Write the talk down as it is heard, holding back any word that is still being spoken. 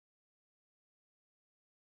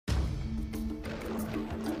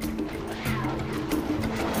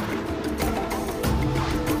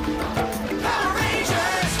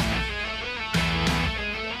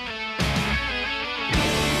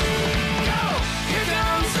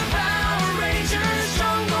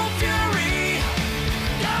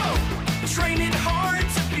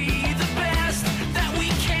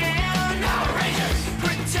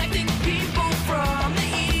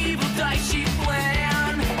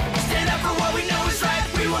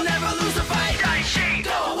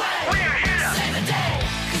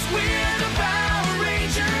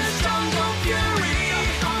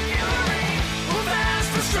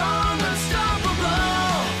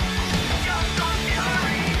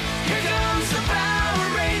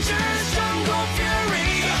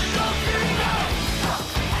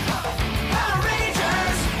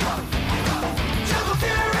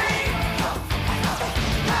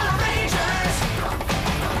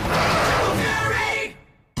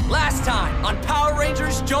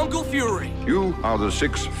Fury. You are the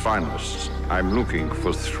 6 finalists. I'm looking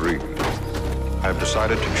for 3. I've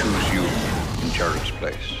decided to choose you in Jared's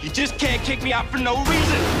place. You just can't kick me out for no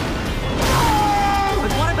reason.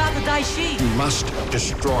 But what about the Daishi? You must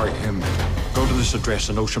destroy him. Go to this address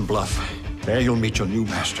in Ocean Bluff. There you'll meet your new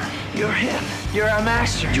master. You're him. You're our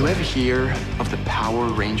master. Did you ever hear of the Power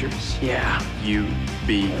Rangers? Yeah. You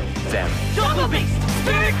be them. Jungle Beast!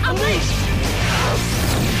 Spirit Unleashed!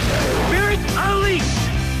 Spirit Unleashed!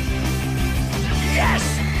 Yes!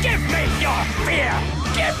 Give me your fear!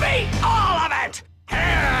 Give me all of it!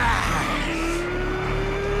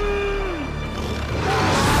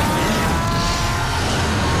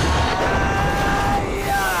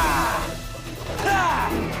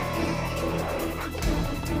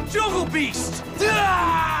 Jungle Beast! Spirit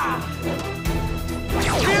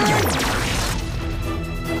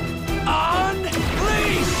Unleashed!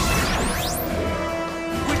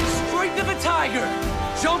 With the strength of a tiger,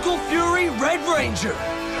 Jungle Fury Red Ranger!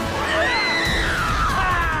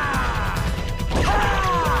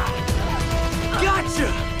 Gotcha!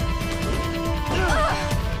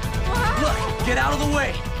 Look, get out of the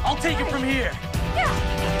way. I'll take it from here.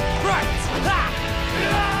 Right!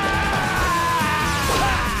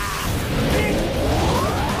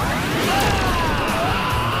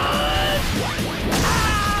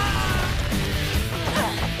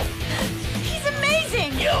 He's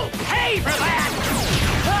amazing! You pay for that!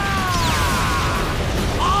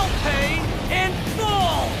 I'll pay in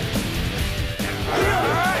full!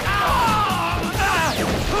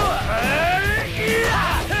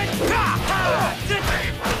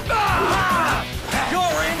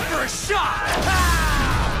 You're in for a shot!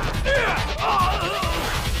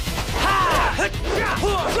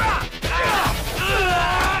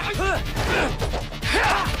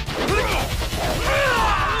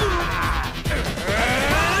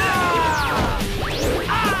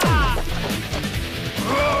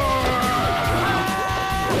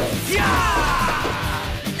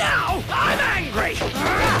 Now I'm angry!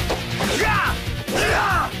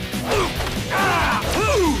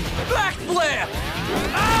 Back flip!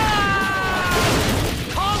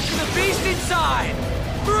 Conquer the beast inside!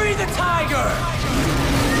 Free the tiger!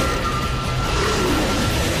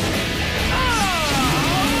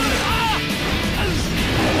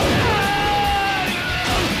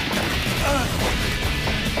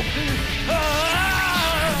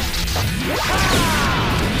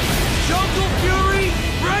 Jungle Fury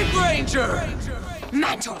Red Ranger!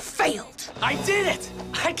 Mantor failed! I did it!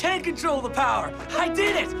 I can control the power! I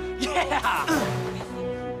did it! Yeah!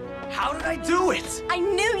 How did I do it? I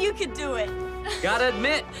knew you could do it! Gotta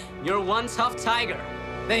admit, you're one tough tiger.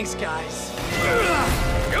 Thanks, guys.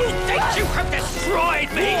 You think you have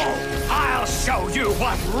destroyed me? I'll show you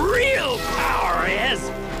what real power is!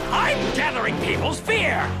 I'm gathering people's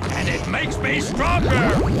fear, and it makes me stronger!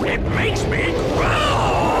 It makes me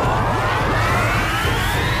grow!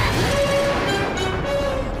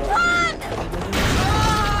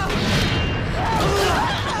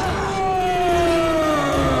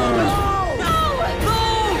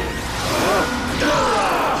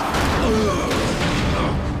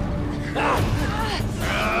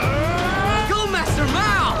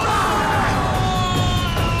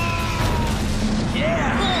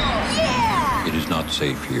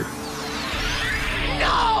 Safe here.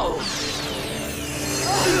 No!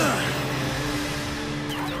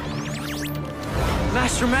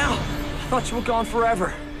 Master Mal, I thought you were gone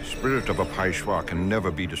forever. The spirit of a Paishwa can never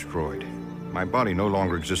be destroyed. My body no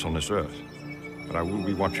longer exists on this earth, but I will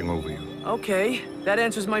be watching over you. Okay, that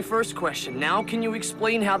answers my first question. Now can you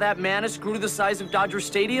explain how that mantis grew to the size of Dodger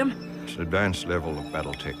Stadium? It's an advanced level of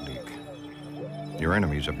battle technique. Your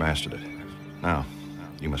enemies have mastered it. Now,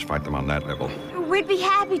 you must fight them on that level. We'd be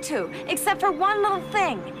happy to, except for one little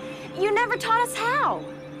thing. You never taught us how.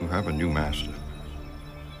 You have a new master.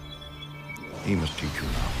 He must teach you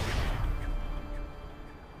now.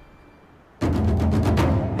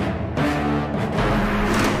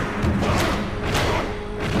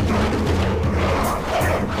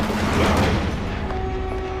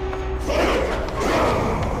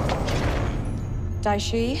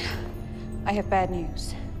 Daishi, I have bad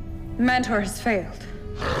news. Mantor has failed.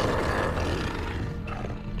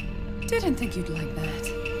 Didn't think you'd like that.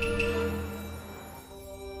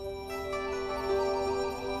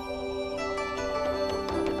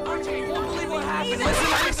 RJ, you won't believe what happened.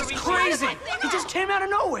 This is crazy. He just came out of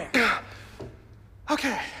nowhere.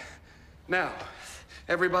 Okay. Now,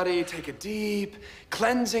 everybody take a deep,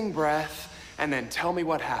 cleansing breath, and then tell me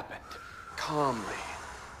what happened. Calmly.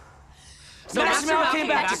 So Master Mal came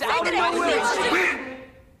back just out of nowhere. nowhere.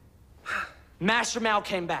 Master Mal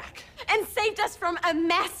came back. and saved us from a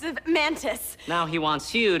massive mantis. Now he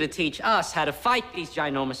wants you to teach us how to fight these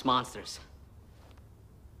ginormous monsters.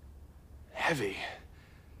 Heavy.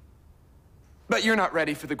 But you're not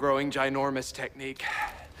ready for the growing ginormous technique.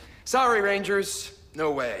 Sorry, Rangers.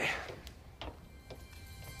 No way.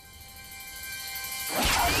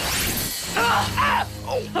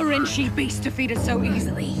 A Renshi beast defeated so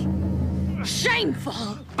easily.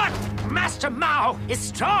 Shameful! But Master Mao is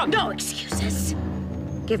strong! No excuses.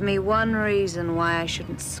 Give me one reason why I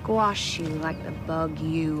shouldn't squash you like the bug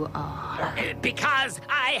you are. Because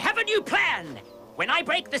I have a new plan! When I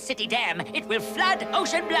break the city dam, it will flood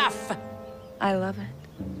Ocean Bluff! I love it.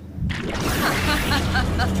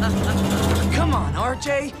 Come on,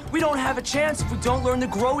 RJ. We don't have a chance if we don't learn the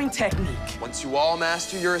growing technique. Once you all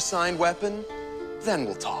master your assigned weapon, then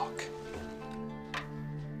we'll talk.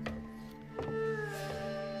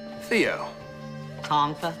 Theo.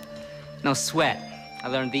 Tonka? No sweat. I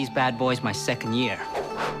learned these bad boys my second year.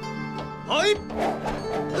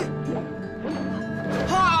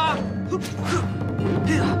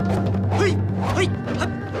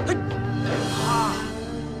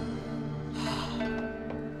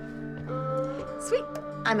 Sweet.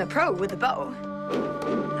 I'm a pro with a bow.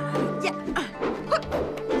 Yeah.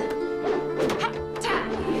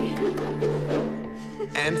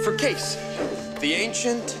 And for Casey, the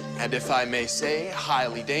ancient, and if I may say,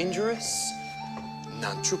 highly dangerous,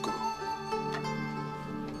 Nanchuku.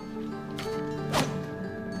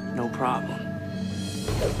 No problem.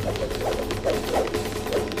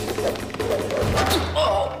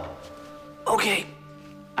 Oh! Okay,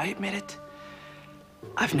 I admit it.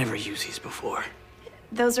 I've never used these before.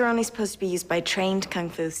 Those are only supposed to be used by trained Kung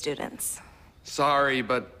Fu students. Sorry,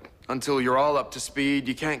 but until you're all up to speed,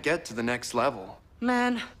 you can't get to the next level.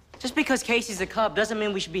 Man, just because Casey's a cub doesn't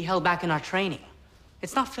mean we should be held back in our training.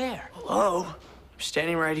 It's not fair. Hello? I'm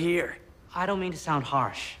standing right here. I don't mean to sound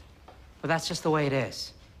harsh, but that's just the way it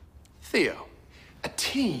is. Theo, a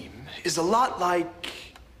team is a lot like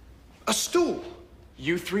a stool.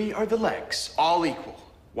 You three are the legs, all equal.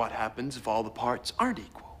 What happens if all the parts aren't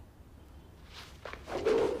equal?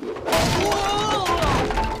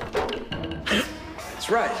 That's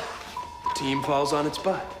right. The team falls on its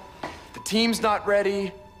butt. If the team's not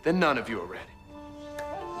ready, then none of you are ready.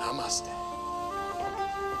 Namaste.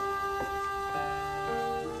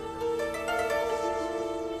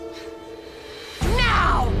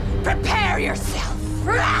 Now, prepare yourself.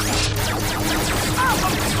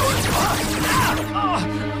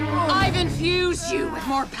 I've infused you with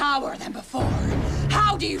more power than before.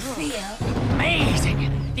 How do you feel? Amazing!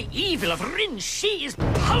 The evil of Rin Shi is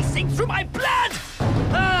pulsing through my blood!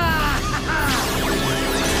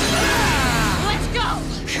 Let's go!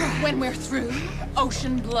 When we're through,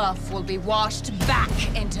 Ocean Bluff will be washed back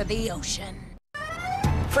into the ocean.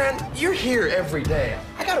 Friend, you're here every day.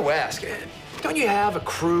 I gotta ask, don't you have a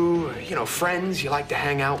crew, friends you like to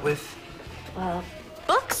hang out with?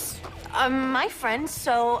 Books are my friends,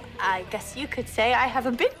 so I guess you could say I have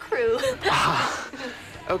a big crew.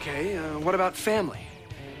 Okay, what about family?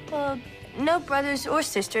 Well, no brothers or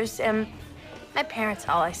sisters, and my parents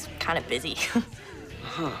are always kind of busy.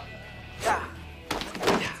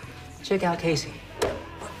 Check out Casey.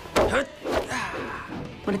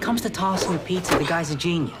 When it comes to tossing pizza, the guy's a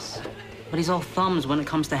genius. But he's all thumbs when it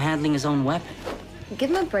comes to handling his own weapon. Give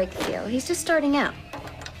him a break, Theo. He's just starting out.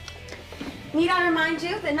 Need I remind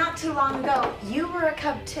you that not too long ago, you were a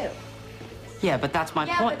cub too. Yeah, but that's my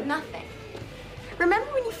point. But nothing.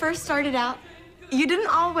 Remember when you first started out? You didn't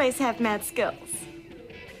always have mad skills.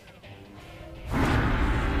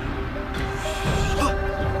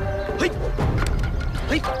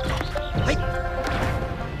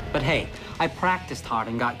 But hey, I practiced hard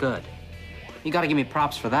and got good. You gotta give me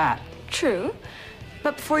props for that. True.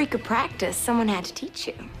 But before you could practice, someone had to teach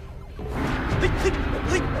you.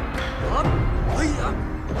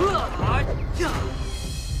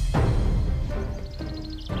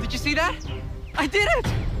 Did you see that? I did it!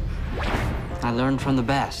 I learned from the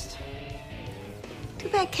best. Too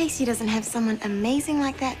bad Casey doesn't have someone amazing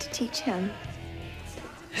like that to teach him.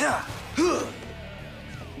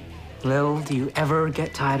 Lil, do you ever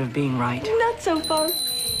get tired of being right? Not so far.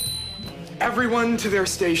 Everyone to their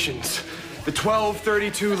stations. The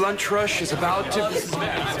 12:32 lunch rush is about to...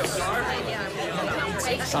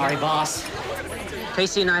 Sorry, boss.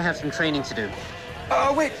 Casey and I have some training to do.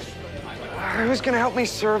 Oh, wait. Who's gonna help me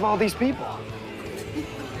serve all these people?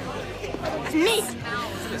 Me!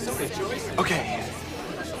 Okay.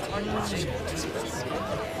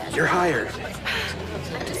 You're hired.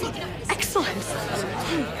 Excellent. Excellent.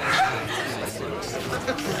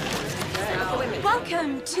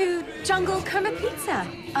 Welcome to Jungle Coma Pizza.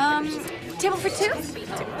 Table for two?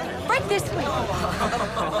 Right this way.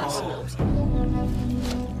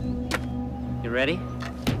 You ready?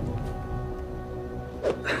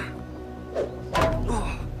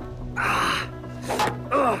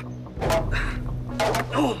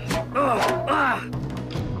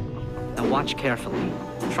 Now watch carefully.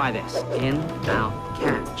 Try this. In, out,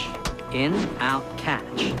 catch. In, out,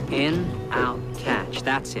 catch. In, out, catch.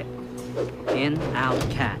 That's it. In, out,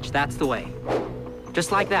 catch. That's the way.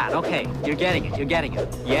 Just like that. Okay, you're getting it. You're getting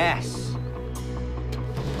it. Yes.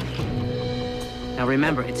 Now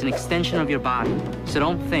remember, it's an extension of your body. So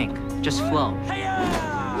don't think. Just flow.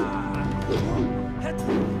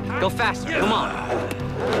 Go faster. Come on.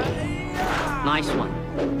 Nice one.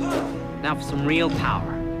 Now for some real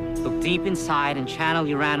power. Look deep inside and channel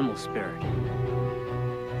your animal spirit.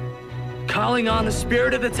 Calling on the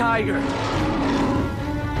spirit of the tiger.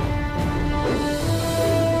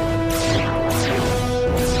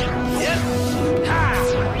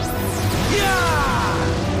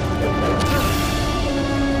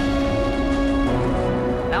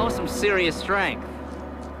 That was some serious strength.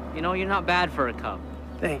 You know, you're not bad for a cub.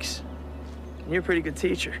 Thanks. And you're a pretty good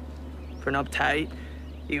teacher. For an uptight,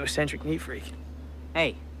 egocentric neat freak.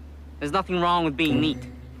 Hey, there's nothing wrong with being neat.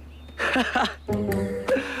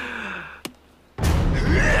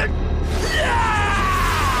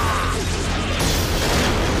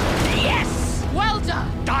 Yes! Well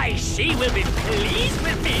done! Daishi will be pleased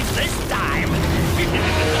with me this time.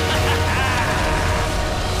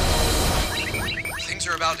 Things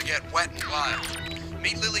are about to get wet and wild.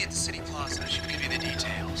 Meet Lily at the City Plaza. She'll give you the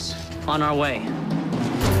details. On our way.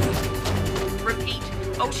 Repeat,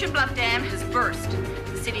 Ocean Bluff Dam has burst.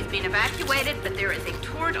 The city's been evacuated, but there is a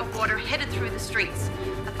torrent of water headed through the streets.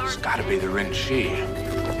 It's gotta be the Rinchi.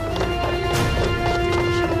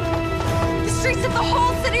 The streets of the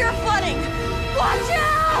whole city are flooding! Watch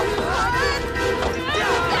out!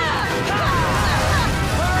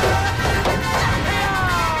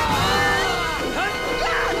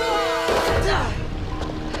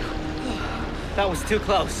 That was too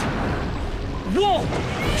close. Whoa!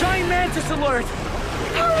 Giant mantis alert!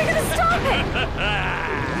 How are we gonna stop it?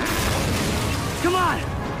 Come on!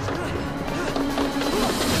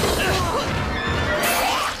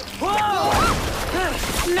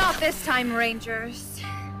 Whoa! Not this time, Rangers.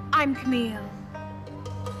 I'm Camille.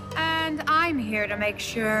 And I'm here to make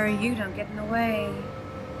sure you don't get in the way.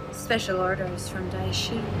 Special orders from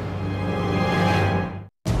Daishi.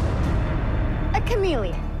 A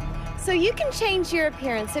chameleon. So you can change your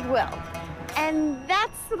appearance at will. And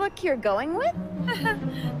that's the look you're going with?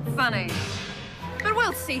 Funny. But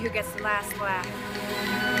we'll see who gets the last laugh.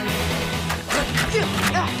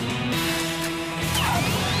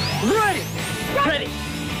 Ready! Ready!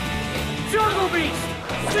 Jungle Beast!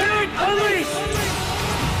 Spirit Unleashed!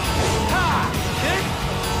 Ha! Hit!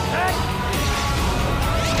 Hit!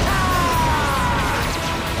 Ha!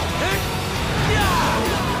 Hit!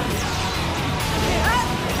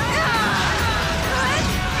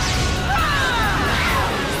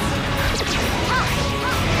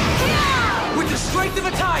 With the strength of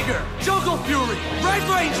a tiger, Jungle Fury, Red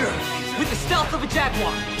Ranger. With the stealth of a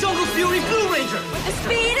jaguar, Jungle Fury, Blue Ranger. With the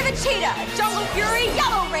speed of a cheetah, Jungle Fury,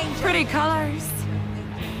 Yellow Ranger. Pretty colors.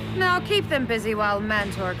 Now keep them busy while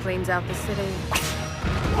Mantor cleans out the city.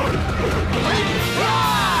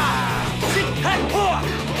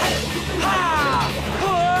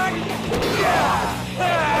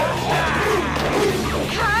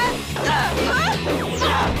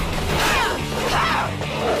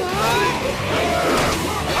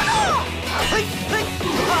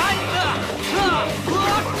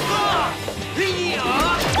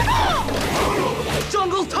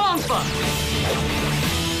 Jungle Tonfa!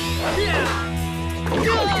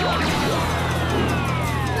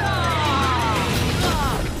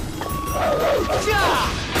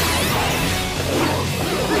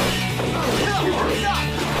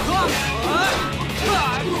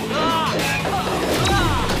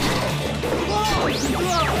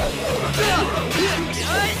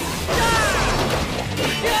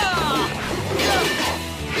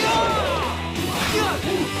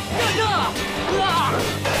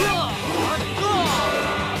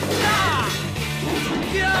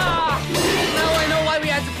 Now I know why we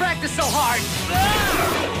had to practice so hard.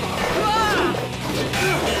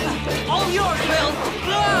 All yours, Will!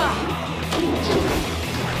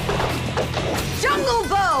 Jungle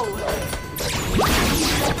Bow!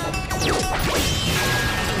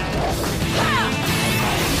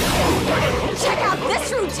 Check out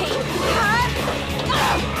this routine!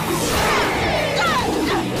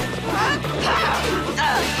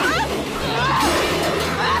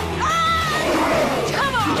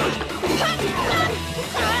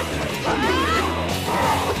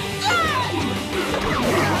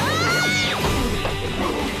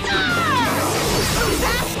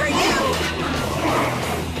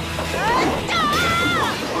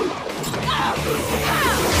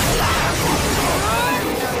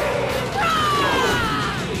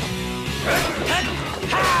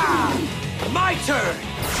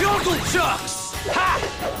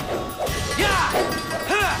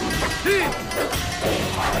 Yeah!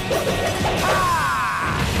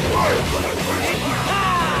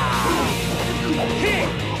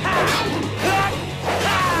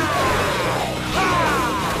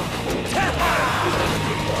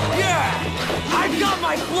 I've got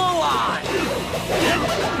my blow on!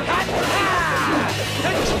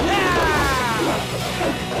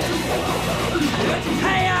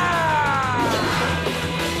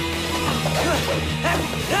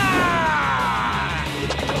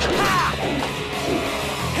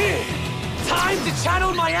 Time to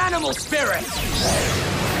channel my animal spirit!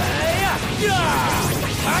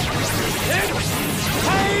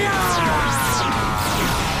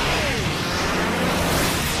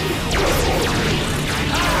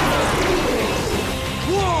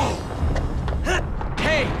 Whoa!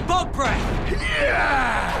 Hey, bug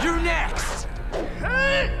breath! You're next!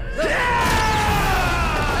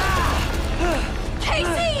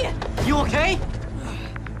 Casey! You okay?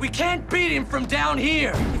 We can't beat him from down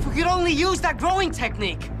here! If we could only use that growing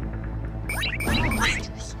technique!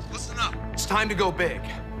 Rangers, listen up. It's time to go big.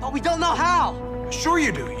 But we don't know how! Sure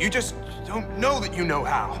you do. You just don't know that you know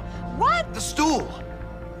how. What? The stool.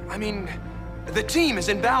 I mean, the team is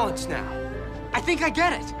in balance now. I think I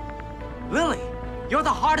get it. Lily, you're the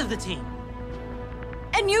heart of the team.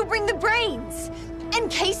 And you bring the brains. And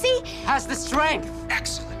Casey? Has the strength.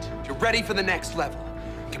 Excellent. You're ready for the next level.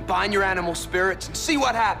 Combine your animal spirits and see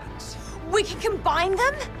what happens. We can combine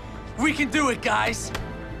them? We can do it, guys.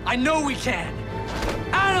 I know we can.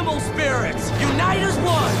 Animal spirits, unite as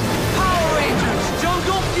one. Power Rangers,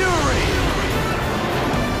 Jungle Fury.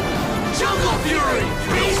 Jungle Fury,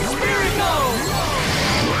 Beast Spirit Mode.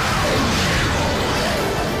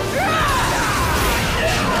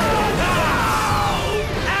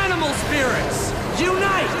 Animal spirits,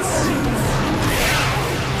 unite.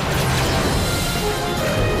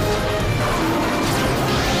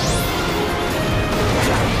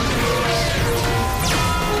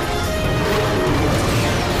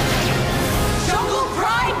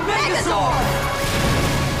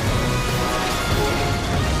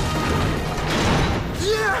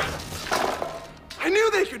 I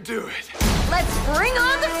knew they could do it! Let's bring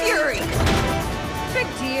on the Fury! Big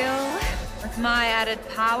deal. With my added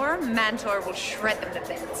power, Mantor will shred them to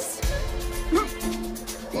bits.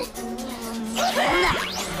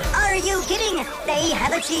 Are you kidding? They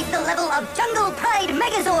have achieved the level of Jungle Pride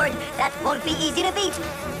Megazord! That won't be easy to beat!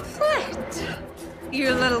 What?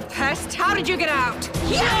 You little pest, how did you get out?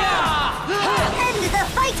 Yeah! And the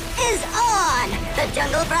fight is on! The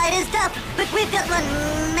Jungle Pride is tough, but we've got one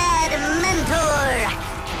mad mentor!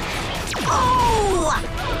 Oh!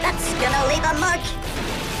 That's gonna leave a mark!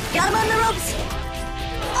 Got him on the ropes!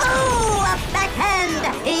 Oh! A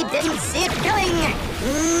backhand! He didn't see it coming!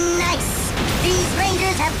 Nice! These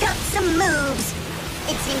Rangers have got some moves!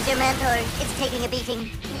 It seems your mentor is taking a beating.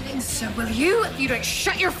 So will you if you don't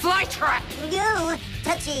shut your fly trap! Go!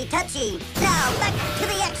 Touchy, touchy. Now, back to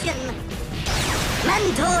the action.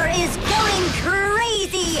 Mantor is going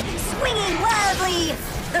crazy, swinging wildly.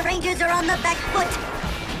 The Rangers are on the back foot.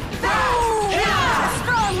 Oh! Yeah!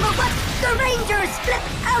 Strong move, but the Rangers slip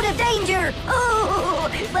out of danger. Oh,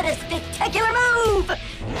 what a spectacular move!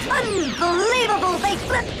 Unbelievable, they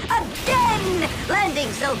flip again,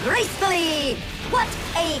 landing so gracefully. What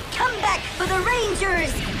a comeback for the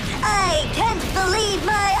Rangers! I can't believe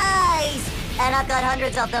my eyes! And I've got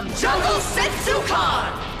hundreds of them. Jungle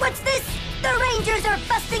Setsukan! What's this? The Rangers are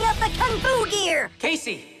busting out the Kung Fu gear!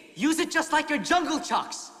 Casey, use it just like your jungle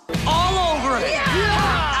chucks. All over it!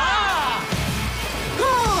 Yeah!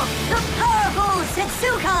 Oh, the powerful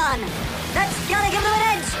Setsukan! That's gotta give them an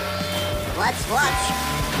edge! Let's watch.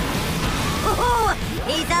 Oh,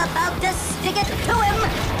 he's about to stick it to him!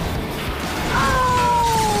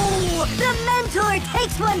 Oh! The Mentor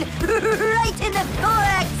takes one right in the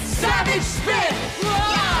thorax! Savage Spin!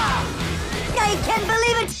 Yeah! I can't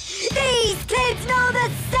believe it! These kids know the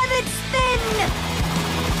Savage Spin!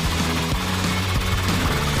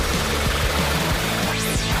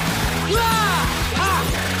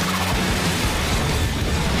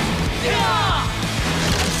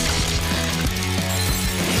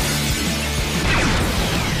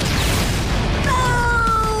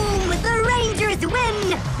 Boom! The Rangers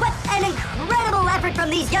win! What an incredible effort from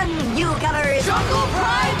these young newcomers! Jungle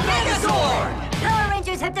Pride Megazord! Power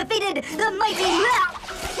Rangers have defeated the mighty...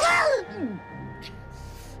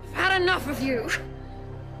 I've had enough of you.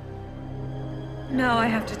 Now I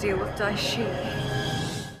have to deal with Daishi.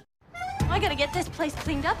 I gotta get this place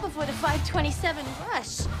cleaned up before the 527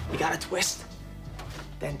 rush. You got a twist,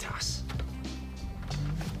 then toss.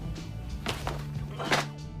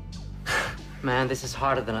 Man, this is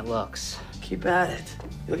harder than it looks. Keep at it.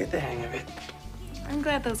 You'll get the hang of it. I'm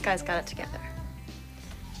glad those guys got it together.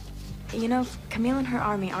 You know, Camille and her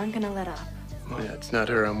army aren't gonna let up. Well, yeah, it's not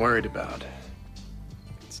her I'm worried about.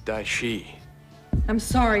 It's Dai Shi. I'm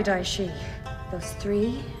sorry, Dai Shi. Those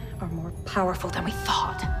three are more powerful than we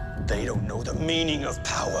thought. They don't know the meaning of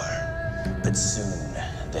power, but soon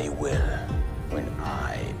they will when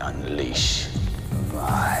I unleash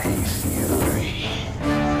my fury.